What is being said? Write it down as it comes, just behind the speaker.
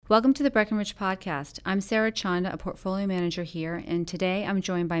Welcome to the Breckinridge podcast. I'm Sarah Chanda, a portfolio manager here, and today I'm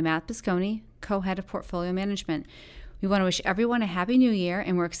joined by Matt Bisconi, co-head of portfolio management. We want to wish everyone a happy new year,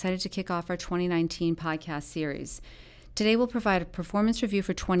 and we're excited to kick off our 2019 podcast series. Today we'll provide a performance review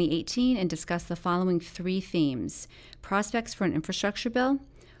for 2018 and discuss the following three themes: prospects for an infrastructure bill,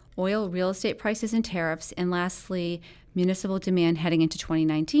 oil, real estate prices and tariffs, and lastly, municipal demand heading into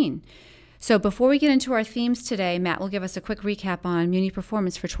 2019. So before we get into our themes today, Matt will give us a quick recap on muni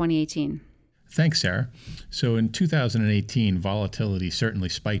performance for 2018. Thanks, Sarah. So in 2018, volatility certainly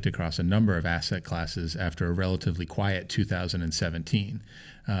spiked across a number of asset classes after a relatively quiet 2017.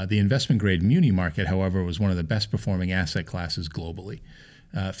 The investment-grade muni market, however, was one of the best-performing asset classes globally.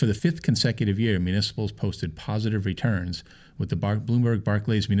 For the fifth consecutive year, municipals posted positive returns, with the Bloomberg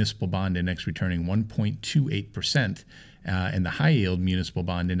Barclays Municipal Bond Index returning 1.28%, and the high-yield municipal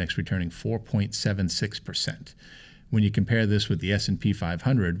bond index returning 4.76%. When you compare this with the S&P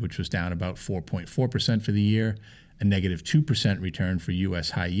 500, which was down about 4.4% for the year, a negative 2% return for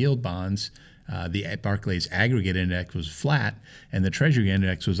U.S. high-yield bonds, the Barclays Aggregate Index was flat, and the Treasury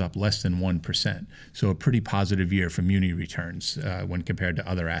Index was up less than 1%. So a pretty positive year for muni returns when compared to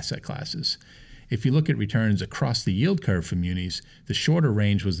other asset classes. If you look at returns across the yield curve for munis, the shorter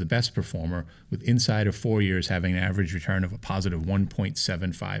range was the best performer, with inside of 4 years having an average return of a positive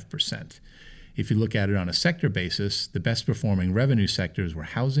 1.75%. If you look at it on a sector basis, the best performing revenue sectors were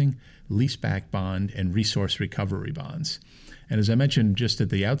housing, leaseback bond, and resource recovery bonds. And as I mentioned just at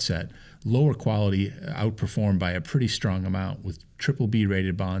the outset, lower quality outperformed by a pretty strong amount, with BBB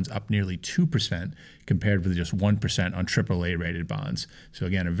rated bonds up nearly 2% compared with just 1% on AAA rated bonds. So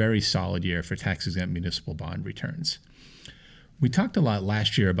again, a very solid year for tax-exempt municipal bond returns. We talked a lot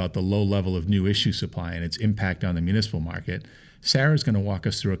last year about the low level of new issue supply and its impact on the municipal market. Sarah's going to walk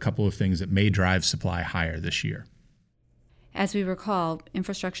us through a couple of things that may drive supply higher this year. As we recall,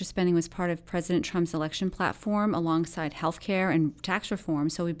 infrastructure spending was part of President Trump's election platform alongside healthcare and tax reform.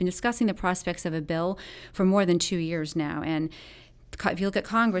 So we've been discussing the prospects of a bill for more than 2 years now. And if you look at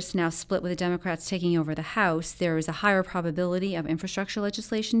Congress now split with the Democrats taking over the House, there is a higher probability of infrastructure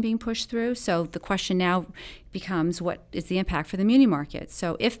legislation being pushed through. So the question now becomes, what is the impact for the muni market?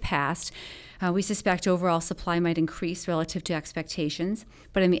 So if passed, we suspect overall supply might increase relative to expectations.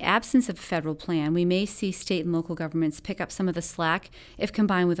 But in the absence of a federal plan, we may see state and local governments pick up some of the slack if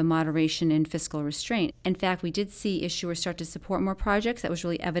combined with a moderation in fiscal restraint. In fact, we did see issuers start to support more projects. That was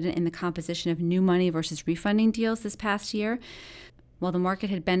really evident in the composition of new money versus refunding deals this past year. While the market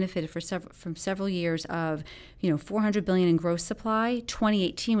had benefited from several years of, $400 billion in gross supply,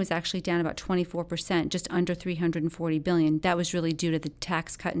 2018 was actually down about 24%, just under $340 billion. That was really due to the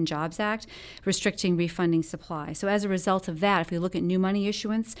Tax Cut and Jobs Act restricting refunding supply. So as a result of that, if we look at new money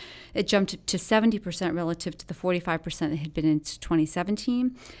issuance, it jumped to 70% relative to the 45% that had been in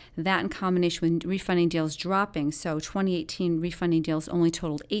 2017. That in combination with refunding deals dropping. So 2018 refunding deals only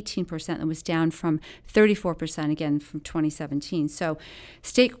totaled 18%, and was down from 34% again from 2017. So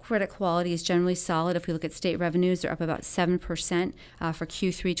state credit quality is generally solid. If we look at state revenues, they're up about 7% for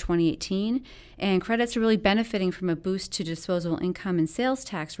Q3 2018. And credits are really benefiting from a boost to disposable income and sales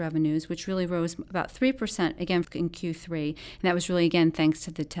tax revenues, which really rose about 3% again in Q3. And that was really, again, thanks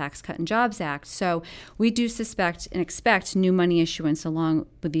to the Tax Cut and Jobs Act. So we do suspect and expect new money issuance along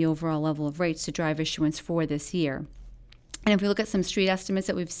with the overall level of rates to drive issuance for this year. And if we look at some street estimates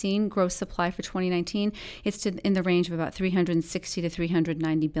that we've seen, gross supply for 2019, it's in the range of about 360 to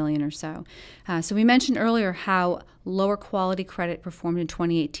 390 billion or so. So we mentioned earlier how lower quality credit performed in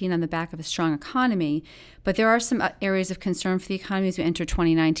 2018 on the back of a strong economy, but there are some areas of concern for the economy as we enter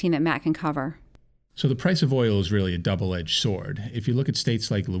 2019 that Matt can cover. So the price of oil is really a double-edged sword. If you look at states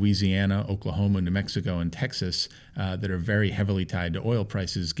like Louisiana, Oklahoma, New Mexico, and Texas that are very heavily tied to oil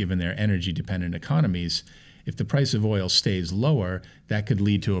prices given their energy-dependent economies, if the price of oil stays lower, that could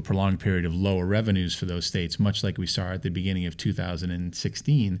lead to a prolonged period of lower revenues for those states, much like we saw at the beginning of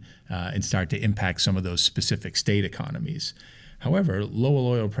 2016, and start to impact some of those specific state economies. However, low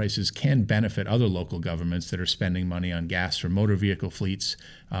oil prices can benefit other local governments that are spending money on gas for motor vehicle fleets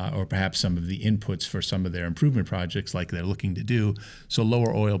or perhaps some of the inputs for some of their improvement projects like they're looking to do. So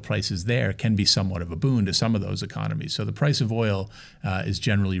lower oil prices there can be somewhat of a boon to some of those economies. So the price of oil is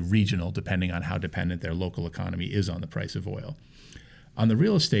generally regional depending on how dependent their local economy is on the price of oil. On the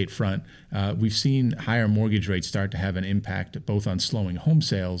real estate front, we've seen higher mortgage rates start to have an impact both on slowing home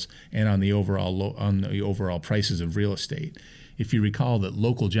sales and on the overall prices of real estate. If you recall that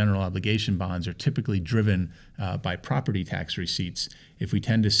local general obligation bonds are typically driven by property tax receipts, if we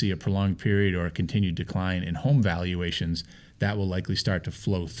tend to see a prolonged period or a continued decline in home valuations, that will likely start to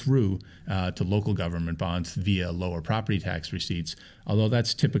flow through to local government bonds via lower property tax receipts, although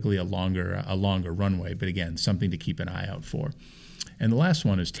that's typically a longer runway, but again, something to keep an eye out for. And the last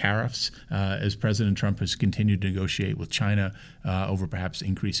one is tariffs. As President Trump has continued to negotiate with China over perhaps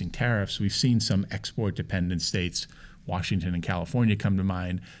increasing tariffs, we've seen some export-dependent states, Washington and California come to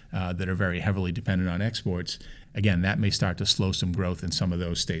mind, that are very heavily dependent on exports. Again, that may start to slow some growth in some of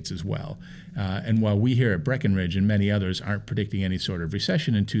those states as well. And while we here at Breckinridge and many others aren't predicting any sort of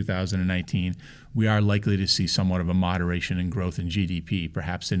recession in 2019, we are likely to see somewhat of a moderation in growth in GDP,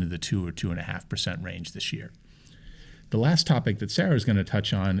 perhaps into the 2 or 2.5% range this year. The last topic that Sarah is going to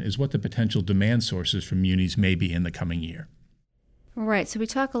touch on is what the potential demand sources for munis may be in the coming year. Right. So we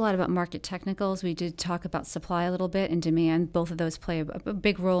talk a lot about market technicals. We did talk about supply a little bit and demand. Both of those play a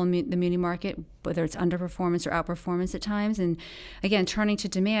big role in the muni market, whether it's underperformance or outperformance at times. And again, turning to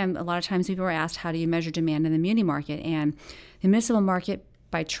demand, a lot of times people are asked, how do you measure demand in the muni market? And the municipal market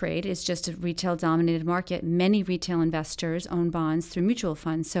by trade is just a retail-dominated market. Many retail investors own bonds through mutual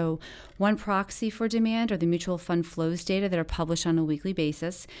funds. So one proxy for demand are the mutual fund flows data that are published on a weekly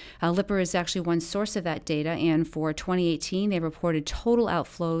basis. Lipper is actually one source of that data, and for 2018, they reported total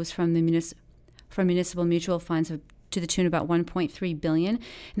outflows from municipal mutual funds to the tune of about $1.3 billion. And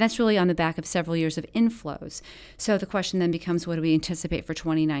that's really on the back of several years of inflows. So the question then becomes, what do we anticipate for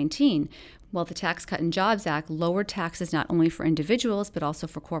 2019? Well, the Tax Cut and Jobs Act lowered taxes not only for individuals, but also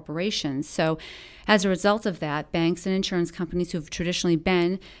for corporations. So as a result of that, banks and insurance companies who have traditionally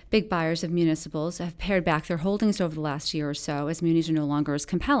been big buyers of municipals have pared back their holdings over the last year or so, as munis are no longer as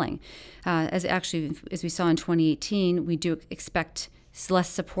compelling. As we saw in 2018, we do expect less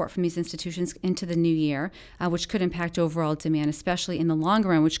support from these institutions into the new year, which could impact overall demand, especially in the long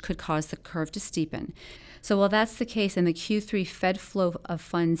run, which could cause the curve to steepen. So while that's the case and the Q3 Fed flow of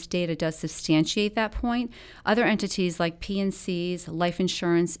funds data does substantiate that point, other entities like PNCs, life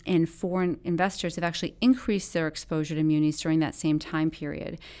insurance, and foreign investors have actually increased their exposure to munis during that same time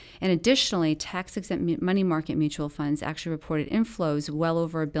period. And additionally, tax-exempt money market mutual funds actually reported inflows well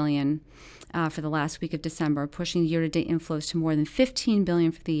over $1 billion for the last week of December, pushing year-to-date inflows to more than $15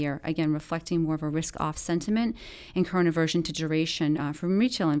 billion for the year, again reflecting more of a risk-off sentiment and current aversion to duration from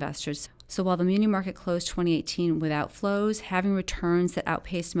retail investors. So while the muni market closed 2018 with outflows, having returns that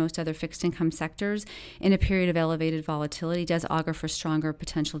outpaced most other fixed income sectors in a period of elevated volatility does augur for stronger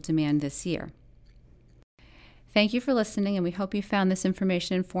potential demand this year. Thank you for listening, and we hope you found this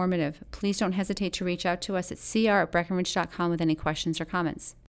information informative. Please don't hesitate to reach out to us at cr@breckinridge.com with any questions or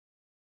comments.